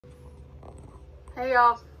Hey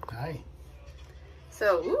y'all. Hi.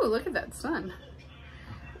 So, ooh, look at that sun.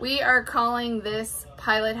 We are calling this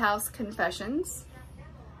Pilothouse Confessions.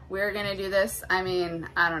 We're gonna do this, I mean,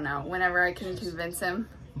 I don't know, whenever I can convince him.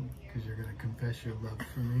 Because you're gonna confess your love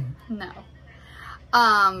for me? No.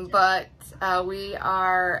 But we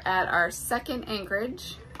are at our second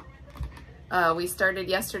anchorage. We started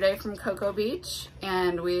yesterday from Cocoa Beach,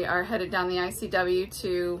 and we are headed down the ICW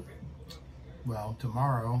to... Well,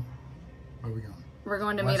 tomorrow, where are we going? We're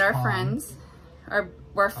going to West meet our Palm. friends. Our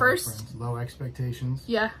first... Friends. Low expectations.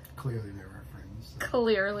 Yeah. Clearly they're our friends. So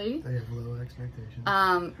Clearly. they have low expectations.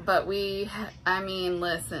 But I mean,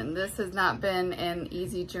 listen, this has not been an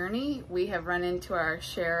easy journey. We have run into our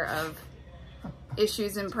share of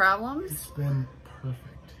issues and problems. It's been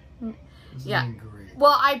perfect. It's been great.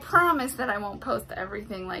 Well, I promise that I won't post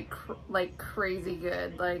everything like crazy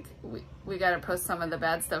good. Like we got to post some of the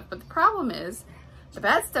bad stuff. But the problem is, the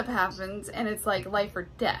bad stuff happens, and it's like life or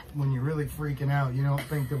death. When you're really freaking out, you don't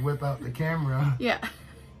think to whip out the camera. Yeah.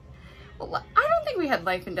 Well, I don't think we had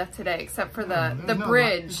life and death today, except for the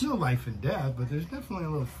bridge. There's no life and death, but there's definitely a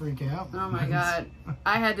little freaking out. Oh my God.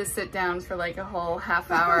 I had to sit down for like a whole half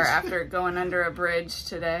hour after going under a bridge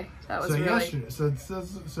today. That was Yesterday,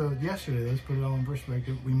 so yesterday, let's put it all in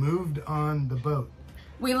perspective. We moved on the boat.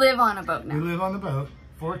 We live on a boat now. We live on the boat,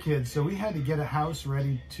 4 kids, so we had to get a house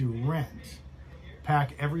ready to rent.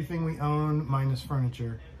 Pack everything we own, minus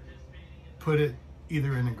furniture, put it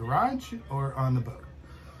either in a garage or on the boat.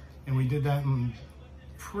 And we did that in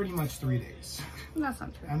pretty much 3 days. That's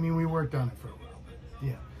not true. I mean, we worked on it for a while, but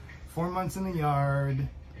yeah. 4 months in the yard,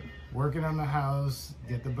 working on the house,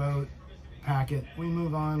 get the boat, pack it. We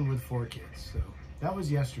move on with 4 kids. So that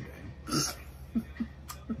was yesterday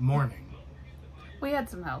morning. We had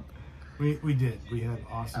some help. We did. We had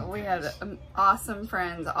awesome We friends. had awesome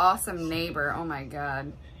friends, awesome neighbor. Oh my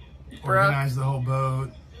God. Organized the whole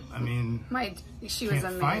boat. I mean, she was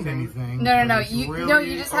amazing. Find anything. No.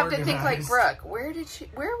 Really You just have to think like organized.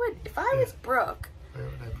 Brooke. If I was Brooke. Where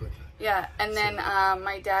would I put that? Yeah, and then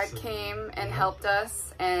my dad came and helped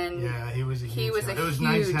us, and yeah, he was a huge help. It was huge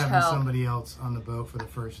nice having help. somebody else on the boat for the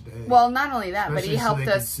first day. Well, not only that, but he Especially helped so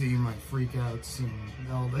they us. could see my freakouts and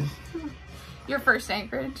all that. Your first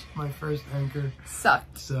anchorage My first anchor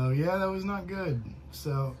sucked. So yeah, that was not good.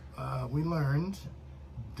 So we learned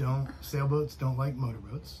sailboats don't like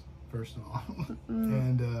motorboats, first of all.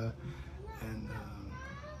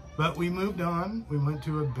 But we moved on. We went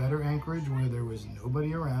to a better anchorage where there was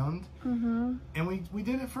nobody around. And we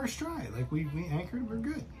did it first try. Like we anchored, we're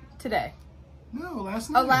good. Today. No,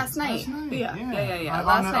 last night. Oh, last night. Yeah.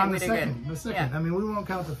 Last night we did good. The second. Yeah. I mean, we won't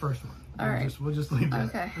count the first one. All right. We'll just leave that.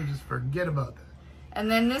 Okay. We'll just forget about that.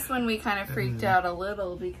 And then this one we kind of freaked out a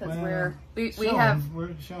little because we have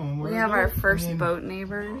our first boat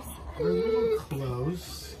neighbors. We're a little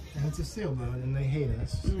close, and it's a sailboat, and they hate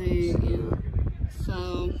us.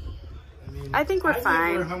 So I mean, I think we're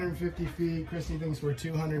fine. We're 150 feet. Christy thinks we're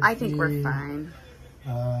 200 I think we're fine.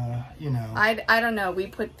 You know. I don't know. We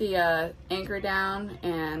put the anchor down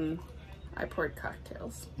and I poured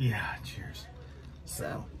cocktails. Yeah, cheers.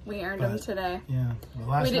 So we earned them today. Yeah. Well,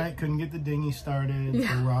 last night couldn't get the dinghy started,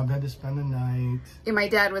 so Rob had to spend the night. Yeah, my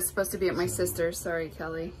dad was supposed to be at my sister's. Sorry,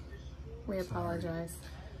 Kelly. We apologize.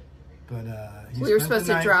 But we were supposed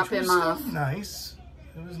to drop him off. Nice.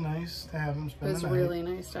 It was nice to have him spend the night. It was really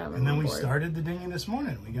nice to have him And then on we board. started the dinghy this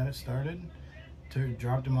morning. We got it started.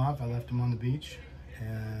 Dropped him off. I left him on the beach.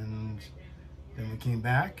 And then we came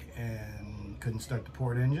back and couldn't start the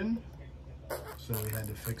port engine. So we had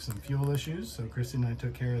to fix some fuel issues. So Christy and I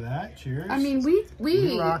took care of that. Cheers. I mean,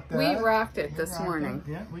 we rocked it this rocked morning.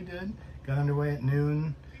 it. Yeah, we did. Got underway at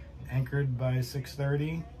noon. Anchored by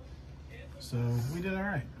 6:30. So we did all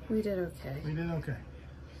right. We did okay. We did okay.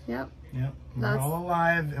 Yep. Yep. We're all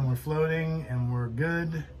alive and we're floating and we're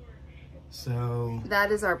good. So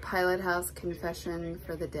that is our Pilothouse confession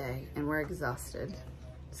for the day, and we're exhausted.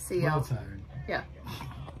 See y'all. Tired. Yeah.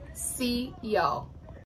 See y'all.